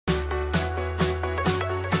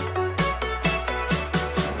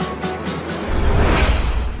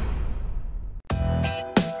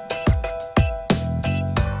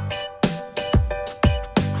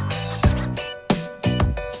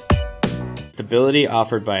stability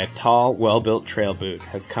offered by a tall, well-built trail boot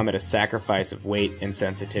has come at a sacrifice of weight and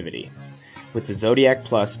sensitivity. With the Zodiac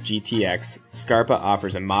Plus GTX, SCARPA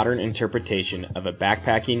offers a modern interpretation of a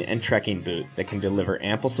backpacking and trekking boot that can deliver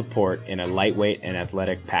ample support in a lightweight and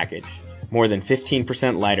athletic package. More than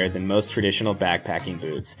 15% lighter than most traditional backpacking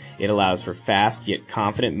boots, it allows for fast yet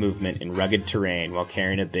confident movement in rugged terrain while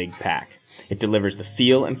carrying a big pack. It delivers the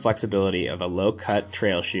feel and flexibility of a low-cut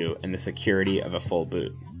trail shoe and the security of a full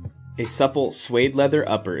boot. A supple suede leather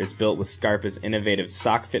upper is built with SCARPA's innovative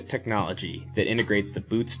sock fit technology that integrates the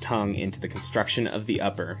boot's tongue into the construction of the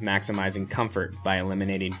upper, maximizing comfort by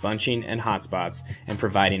eliminating bunching and hotspots and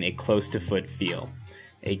providing a close-to-foot feel.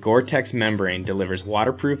 A Gore-Tex membrane delivers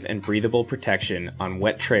waterproof and breathable protection on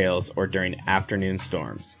wet trails or during afternoon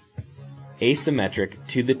storms. Asymmetric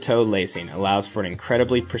to-the-toe lacing allows for an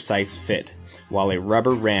incredibly precise fit, while a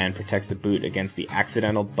rubber rand protects the boot against the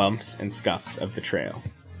accidental bumps and scuffs of the trail.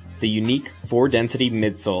 The unique 4-density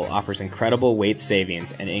midsole offers incredible weight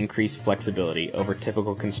savings and increased flexibility over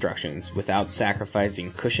typical constructions without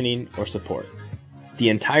sacrificing cushioning or support. The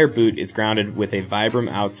entire boot is grounded with a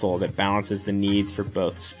Vibram outsole that balances the needs for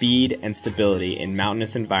both speed and stability in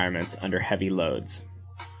mountainous environments under heavy loads.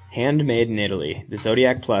 Handmade in Italy, the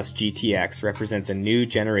Zodiac Plus GTX represents a new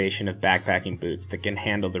generation of backpacking boots that can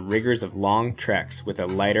handle the rigors of long treks with a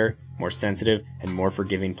lighter, more sensitive, and more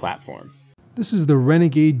forgiving platform. This is the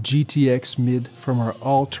Renegade GTX Mid from our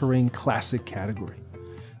all-terrain classic category.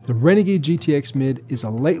 The Renegade GTX Mid is a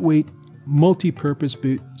lightweight, multi-purpose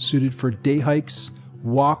boot suited for day hikes,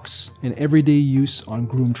 walks, and everyday use on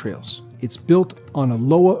groomed trails. It's built on a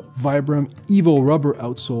Lowa Vibram Evo rubber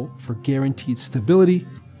outsole for guaranteed stability,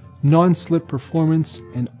 non-slip performance,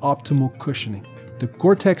 and optimal cushioning. The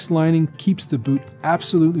Gore-Tex lining keeps the boot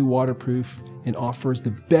absolutely waterproof and offers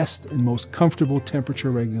the best and most comfortable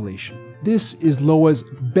temperature regulation. This is Lowa's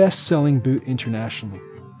best-selling boot internationally.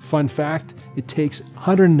 Fun fact, it takes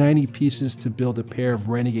 190 pieces to build a pair of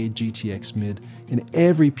Renegade GTX Mid, and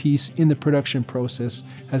every piece in the production process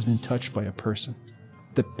has been touched by a person.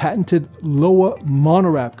 The patented Lowa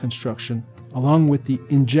monowrap construction, along with the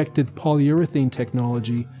injected polyurethane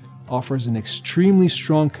technology, offers an extremely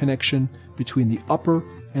strong connection between the upper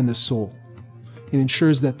and the sole. It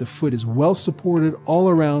ensures that the foot is well supported all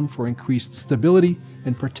around for increased stability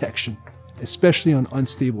and protection, especially on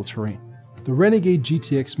unstable terrain. The Renegade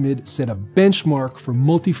GTX Mid set a benchmark for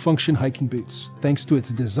multifunction hiking boots thanks to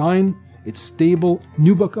its design, its stable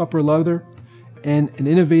nubuck upper leather, and an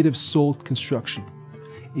innovative sole construction.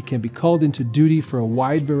 It can be called into duty for a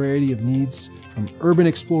wide variety of needs, from urban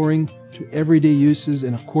exploring to everyday uses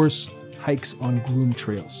and, of course, hikes on groomed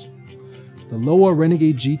trails. The Lowa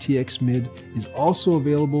Renegade GTX Mid is also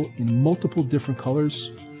available in multiple different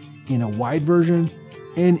colors, in a wide version,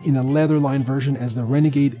 and in a leather-lined version as the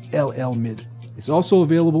Renegade LL Mid. It's also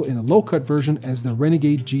available in a low-cut version as the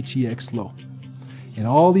Renegade GTX Low. And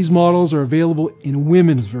all these models are available in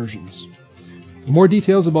women's versions. For more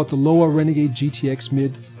details about the Lowa Renegade GTX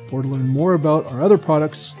Mid, or to learn more about our other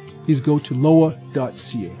products, please go to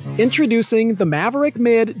lowa.ca. Introducing the Maverick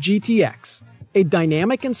Mid GTX, a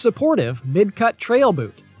dynamic and supportive mid-cut trail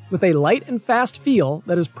boot with a light and fast feel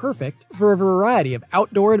that is perfect for a variety of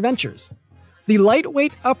outdoor adventures. The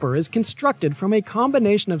lightweight upper is constructed from a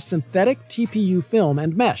combination of synthetic TPU film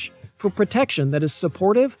and mesh for protection that is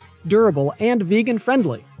supportive, durable, and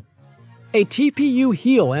vegan-friendly. A TPU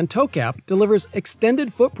heel and toe cap delivers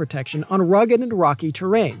extended foot protection on rugged and rocky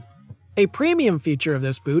terrain. A premium feature of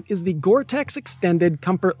this boot is the Gore-Tex Extended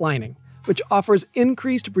Comfort Lining, which offers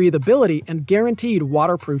increased breathability and guaranteed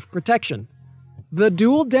waterproof protection. The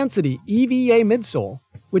dual-density EVA midsole,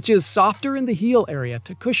 which is softer in the heel area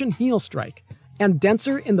to cushion heel strike, and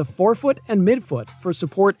denser in the forefoot and midfoot for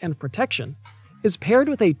support and protection, is paired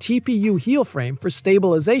with a TPU heel frame for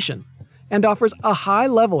stabilization, and offers a high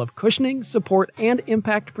level of cushioning, support, and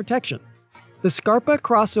impact protection. The SCARPA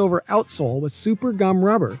crossover outsole with super gum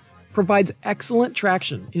rubber provides excellent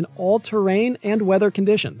traction in all terrain and weather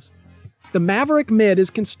conditions. The Maverick Mid is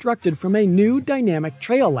constructed from a new dynamic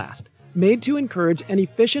trail last, made to encourage an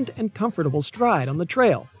efficient and comfortable stride on the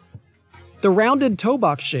trail. The rounded toe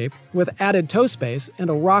box shape, with added toe space and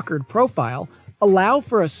a rockered profile, allow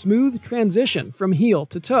for a smooth transition from heel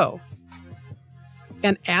to toe.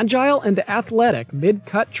 An agile and athletic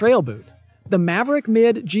mid-cut trail boot, the Maverick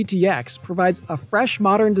Mid GTX provides a fresh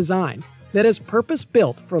modern design that is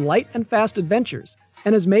purpose-built for light and fast adventures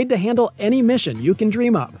and is made to handle any mission you can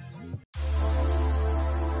dream up.